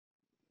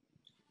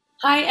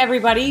Hi,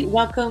 everybody.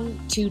 Welcome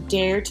to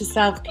Dare to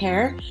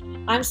Self-Care.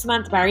 I'm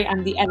Samantha Barry.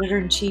 I'm the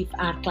editor-in-chief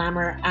at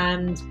Glamour,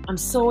 and I'm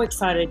so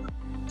excited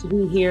to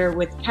be here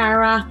with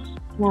Cara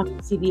from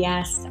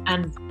CVS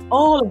and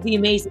all of the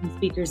amazing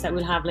speakers that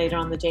we'll have later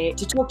on the day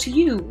to talk to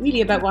you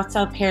really about what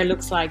self-care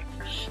looks like.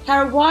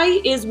 Cara,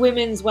 why is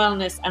women's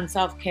wellness and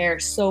self-care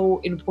so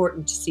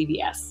important to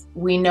CVS?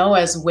 We know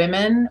as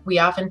women, we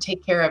often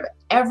take care of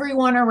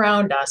everyone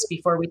around us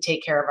before we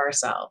take care of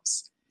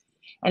ourselves.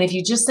 And if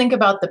you just think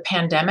about the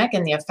pandemic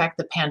and the effect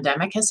the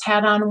pandemic has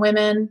had on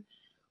women,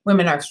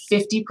 women are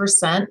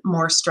 50%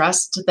 more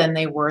stressed than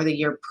they were the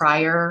year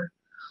prior.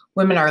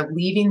 Women are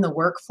leaving the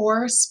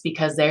workforce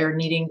because they're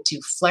needing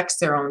to flex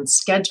their own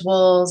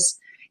schedules,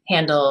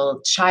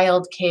 handle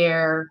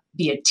childcare,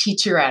 be a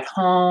teacher at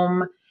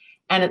home,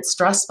 and it's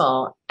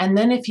stressful. And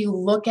then if you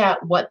look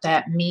at what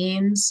that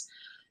means,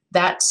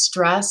 that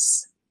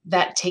stress,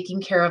 that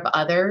taking care of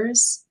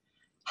others,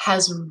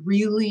 has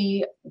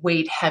really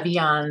weighed heavy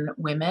on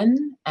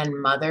women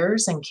and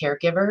mothers and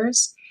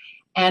caregivers.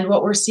 And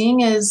what we're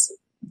seeing is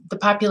the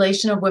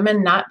population of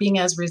women not being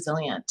as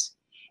resilient.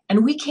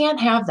 And we can't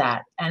have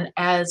that. And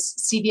as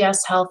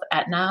CVS Health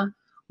Aetna,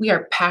 we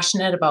are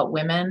passionate about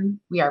women.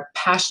 We are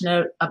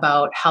passionate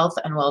about health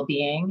and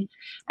well-being.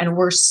 And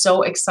we're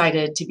so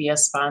excited to be a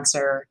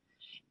sponsor.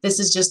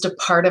 This is just a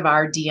part of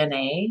our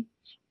DNA.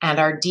 And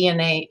our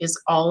DNA is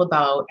all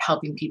about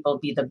helping people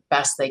be the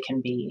best they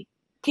can be.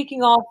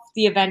 Kicking off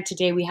the event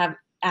today, we have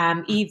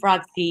Eve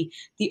Rodsky,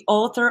 the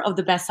author of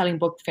the best-selling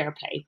book,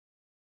 FairPlay.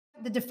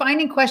 The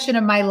defining question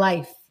of my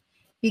life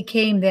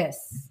became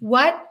this: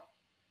 what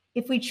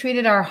if we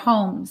treated our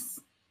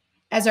homes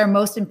as our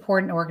most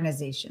important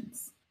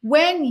organizations?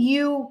 When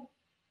you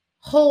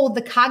hold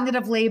the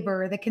cognitive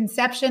labor, the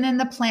conception and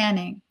the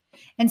planning,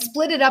 and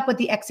split it up with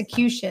the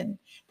execution,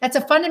 that's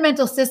a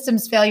fundamental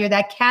systems failure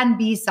that can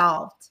be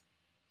solved.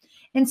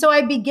 And so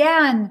I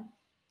began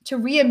to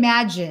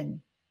reimagine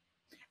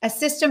a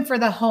system for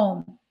the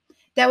home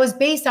that was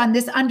based on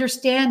this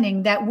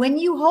understanding that when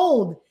you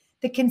hold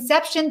the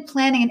conception,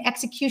 planning, and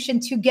execution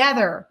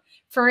together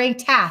for a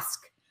task,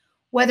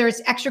 whether it's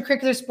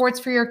extracurricular sports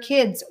for your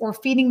kids or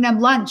feeding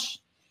them lunch,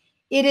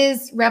 it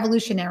is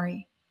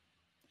revolutionary.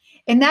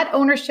 And that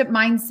ownership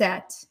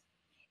mindset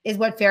is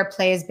what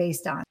FairPlay is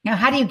based on. Now,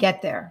 how do you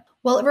get there?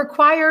 Well, it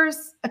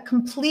requires a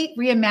complete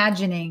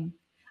reimagining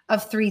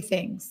of three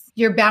things: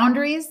 your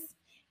boundaries,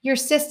 your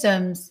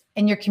systems,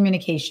 and your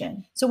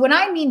communication. So when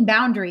I mean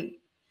boundary,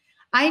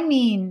 I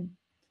mean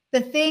the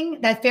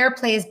thing that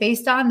FairPlay is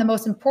based on, the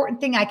most important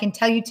thing I can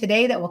tell you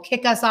today that will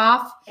kick us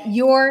off: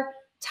 your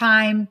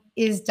time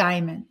is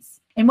diamonds.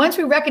 And once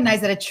we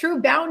recognize that a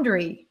true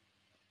boundary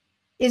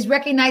is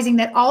recognizing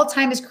that all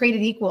time is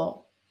created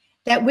equal,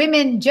 that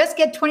women just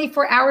get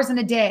 24 hours in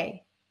a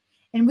day,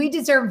 and we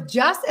deserve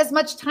just as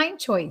much time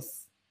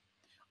choice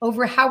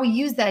over how we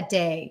use that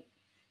day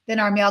than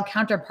our male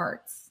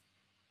counterparts.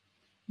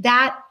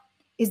 That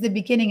is the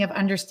beginning of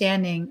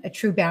understanding a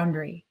true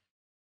boundary.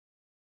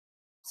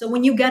 So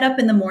when you get up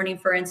in the morning,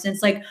 for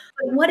instance, like,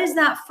 what is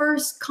that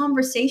first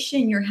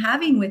conversation you're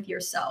having with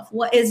yourself?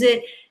 What is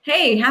it?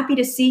 Hey, happy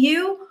to see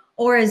you.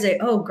 Or is it,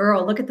 oh,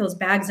 girl, look at those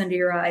bags under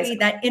your eyes?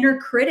 That inner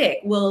critic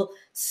will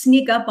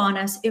sneak up on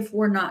us if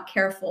we're not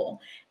careful.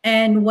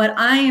 And what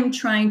I am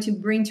trying to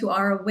bring to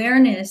our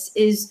awareness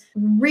is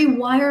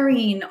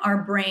rewiring our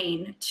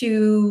brain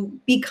to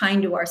be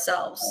kind to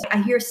ourselves.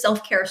 I hear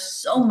self-care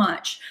so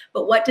much,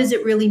 but what does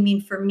it really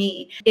mean for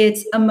me?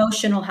 It's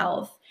emotional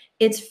health,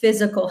 it's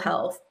physical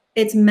health,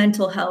 it's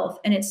mental health,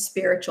 and it's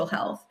spiritual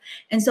health.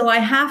 And so I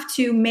have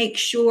to make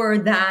sure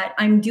that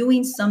I'm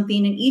doing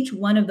something in each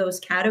one of those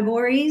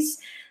categories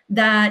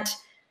that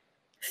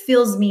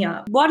fills me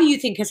up. What do you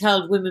think has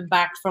held women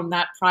back from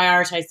that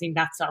prioritizing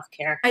that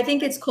self-care? I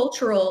think it's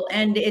cultural,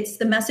 and it's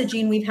the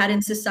messaging we've had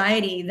in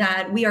society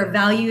that we are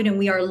valued and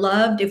we are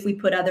loved if we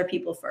put other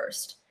people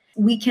first.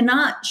 We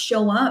cannot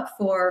show up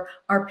for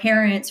our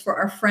parents, for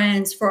our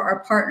friends, for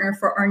our partner,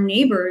 for our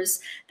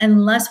neighbors,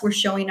 unless we're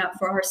showing up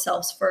for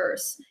ourselves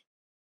first.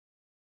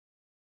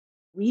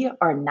 We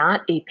are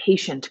not a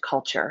patient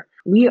culture.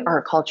 We are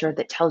a culture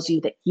that tells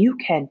you that you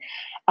can,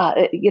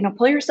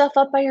 pull yourself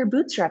up by your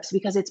bootstraps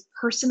because it's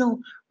personal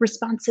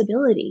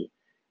responsibility.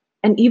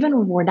 And even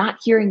when we're not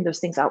hearing those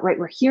things outright,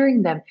 we're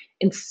hearing them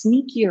in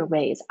sneakier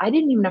ways. I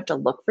didn't even have to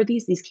look for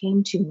these. These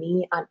came to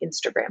me on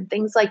Instagram.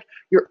 Things like,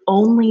 your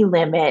only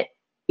limit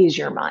is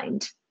your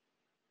mind.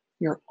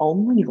 Your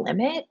only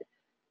limit?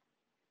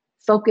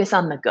 Focus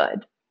on the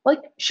good.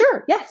 Like,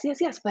 sure, yes,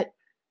 but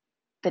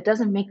that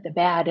doesn't make the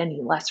bad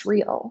any less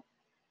real.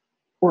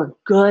 Or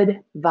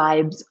good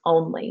vibes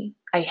only.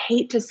 I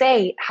hate to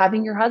say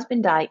having your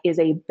husband die is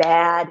a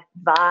bad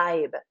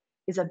vibe,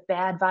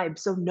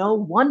 So no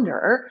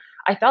wonder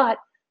I thought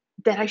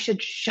that I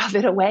should shove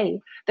it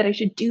away, that I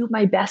should do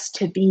my best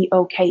to be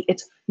okay.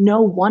 It's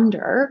no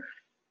wonder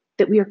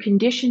that we are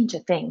conditioned to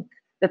think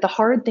that the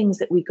hard things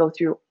that we go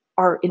through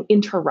are an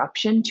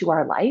interruption to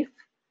our life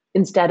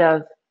instead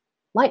of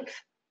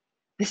life.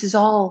 This is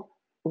all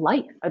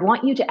life. I'd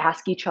want you to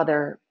ask each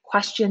other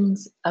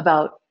questions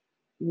about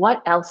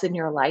what else in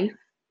your life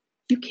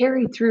you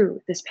carried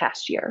through this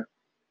past year.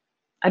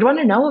 I'd want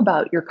to know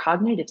about your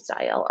cognitive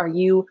style. Are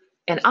you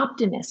an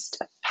optimist,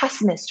 a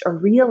pessimist, or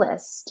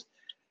realist?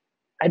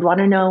 I'd want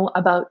to know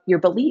about your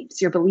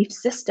beliefs, your belief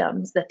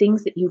systems, the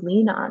things that you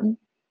lean on,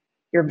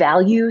 your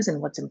values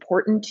and what's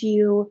important to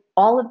you,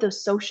 all of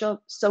those social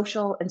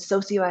and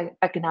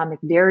socioeconomic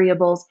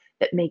variables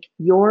that make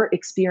your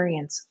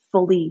experience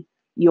fully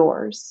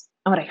yours.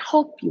 And what I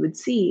hope you would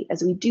see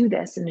as we do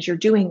this, and as you're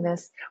doing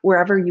this,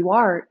 wherever you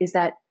are, is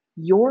that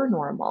your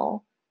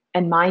normal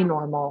and my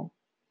normal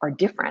are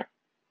different.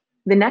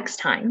 The next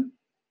time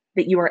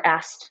that you are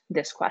asked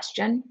this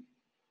question,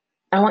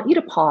 I want you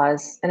to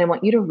pause and I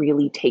want you to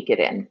really take it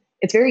in.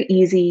 It's very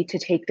easy to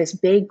take this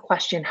big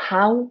question,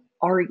 how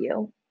are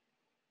you?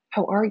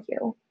 How are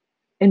you?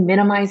 And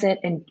minimize it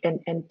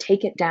and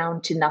take it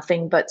down to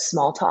nothing but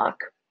small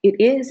talk. It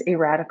is a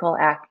radical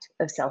act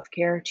of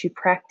self-care to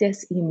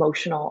practice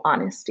emotional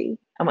honesty.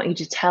 I want you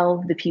to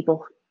tell the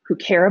people who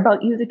care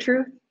about you the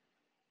truth,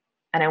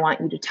 and I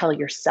want you to tell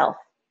yourself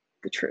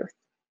the truth.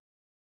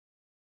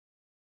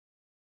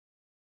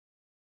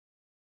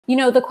 You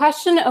know, the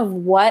question of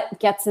what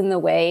gets in the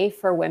way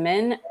for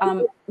women,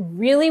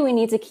 really we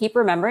need to keep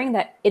remembering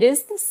that it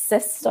is the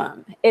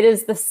system. It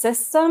is the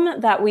system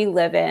that we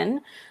live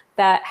in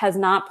that has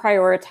not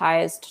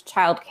prioritized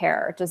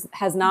childcare,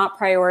 has not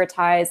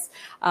prioritized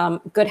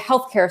good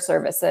healthcare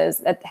services,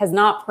 that has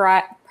not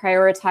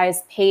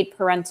prioritized paid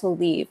parental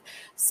leave.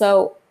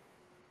 So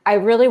I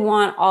really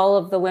want all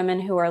of the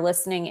women who are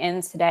listening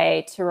in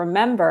today to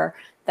remember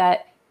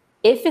that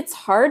if it's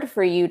hard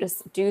for you to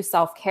do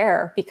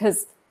self-care,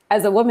 because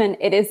as a woman,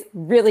 it is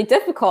really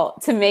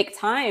difficult to make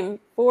time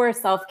for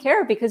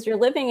self-care because you're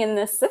living in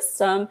this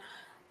system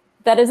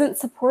that isn't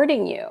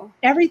supporting you.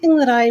 Everything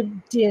that I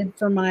did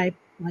for my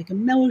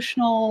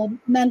emotional,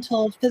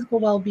 mental, physical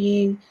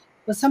well-being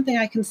was something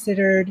I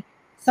considered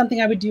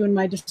something I would do in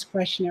my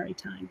discretionary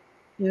time.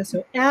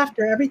 So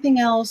after everything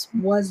else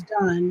was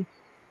done,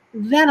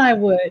 then I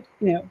would,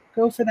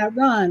 go for that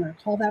run or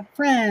call that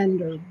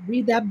friend or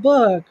read that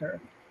book or,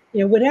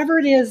 whatever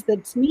it is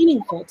that's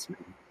meaningful to me.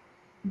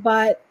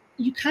 But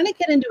you kind of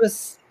get into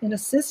a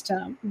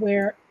system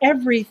where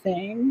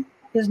everything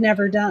is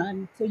never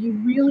done. So you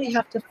really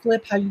have to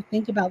flip how you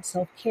think about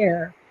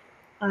self-care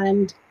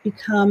and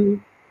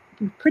become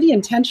pretty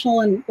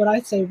intentional and what I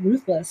say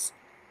ruthless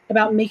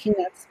about making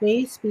that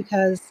space,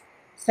 because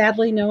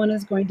sadly, no one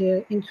is going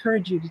to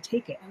encourage you to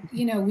take it.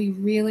 We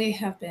really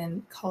have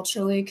been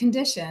culturally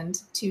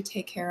conditioned to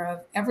take care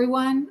of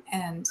everyone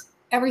and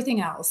everything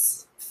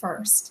else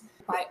first.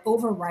 By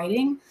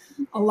overriding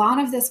a lot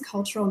of this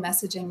cultural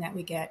messaging that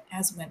we get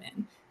as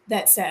women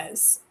that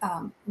says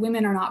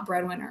women are not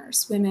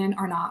breadwinners, women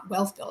are not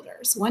wealth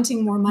builders,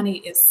 wanting more money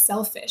is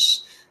selfish,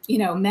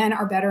 men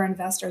are better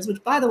investors,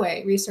 which, by the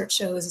way, research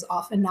shows is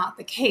often not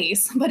the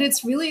case, but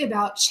it's really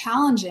about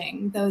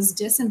challenging those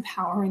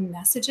disempowering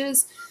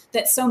messages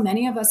that so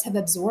many of us have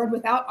absorbed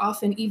without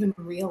often even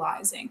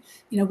realizing.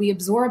 We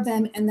absorb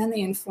them and then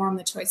they inform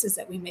the choices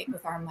that we make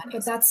with our money.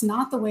 But that's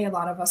not the way a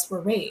lot of us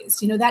were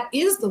raised. That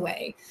is the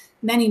way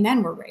many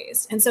men were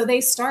raised. And so they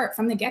start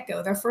from the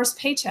get-go, their first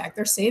paycheck,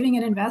 they're saving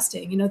and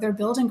investing, they're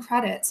building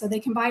credit so they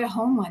can buy a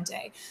home one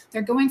day.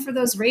 They're going for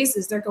those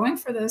raises, they're going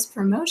for those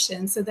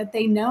promotions so that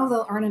they know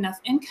they'll earn enough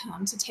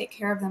income to take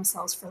care of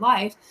themselves for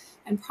life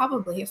and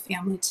probably a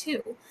family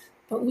too.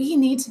 But we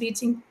need to be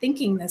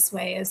thinking this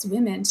way as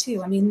women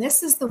too.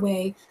 This is the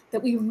way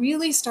that we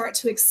really start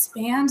to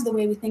expand the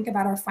way we think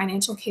about our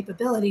financial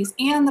capabilities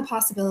and the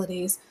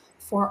possibilities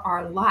for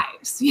our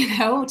lives,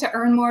 to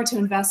earn more, to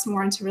invest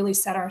more, and to really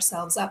set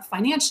ourselves up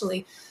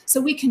financially so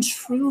we can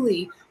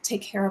truly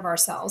take care of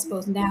ourselves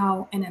both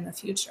now and in the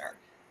future.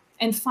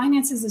 And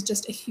finances is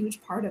just a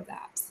huge part of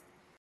that.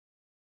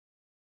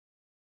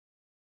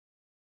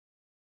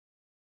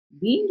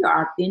 Being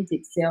your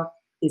authentic self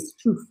is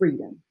true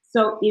freedom.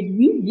 So if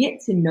you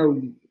get to know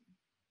you,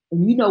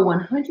 and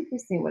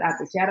 100% without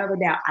the shadow of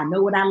a doubt, I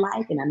know what I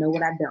like and I know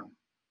what I don't,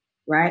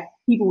 right?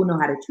 People will know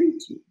how to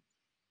treat you,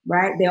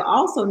 right? They'll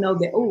also know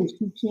that, oh,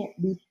 she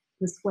can't be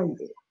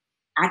persuaded.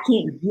 I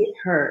can't get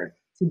her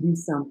to do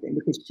something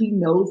because she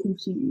knows who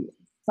she is.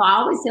 So I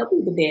always tell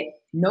people that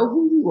know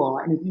who you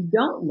are. And if you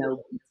don't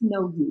know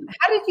you.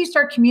 How did you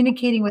start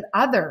communicating with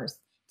others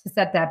to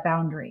set that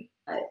boundary?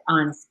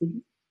 Honesty,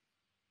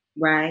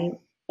 right?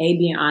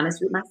 Being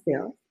honest with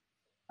myself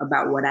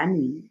about what I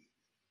need,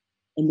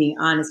 and being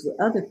honest with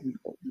other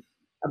people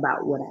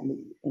about what I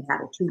need and how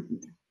to treat me.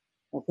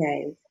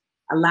 Okay.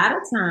 A lot of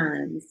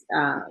times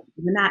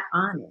we're not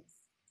honest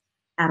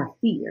out of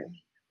fear,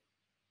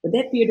 but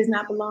that fear does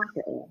not belong to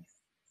us.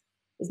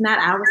 It's not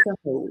ours to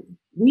hold.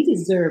 We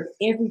deserve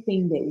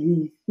everything that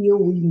we feel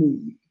we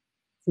need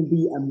to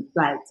be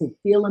to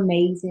feel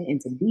amazing and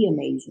to be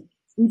amazing.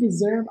 We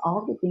deserve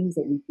all the things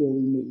that we feel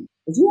we need.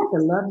 But you have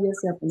to love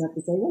yourself enough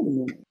to say, wait a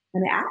minute,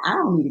 I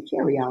don't need to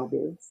carry all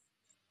this.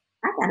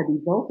 I got to be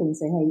vocal and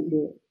say, hey,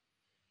 look,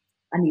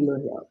 I need a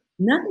little help.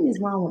 Nothing is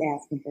wrong with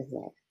asking for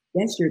help.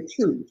 That's your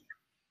truth.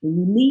 When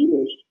you need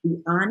it,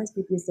 be honest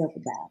with yourself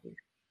about it.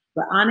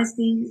 But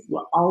honesty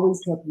will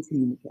always help you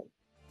communicate.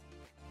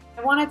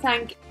 I want to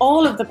thank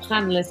all of the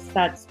panelists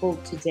that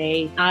spoke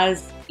today.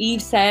 As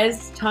Eve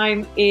says,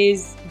 time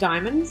is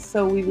diamonds,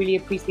 so we really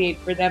appreciate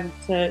for them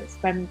to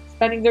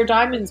spending their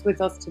diamonds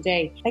with us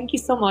today. Thank you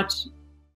so much.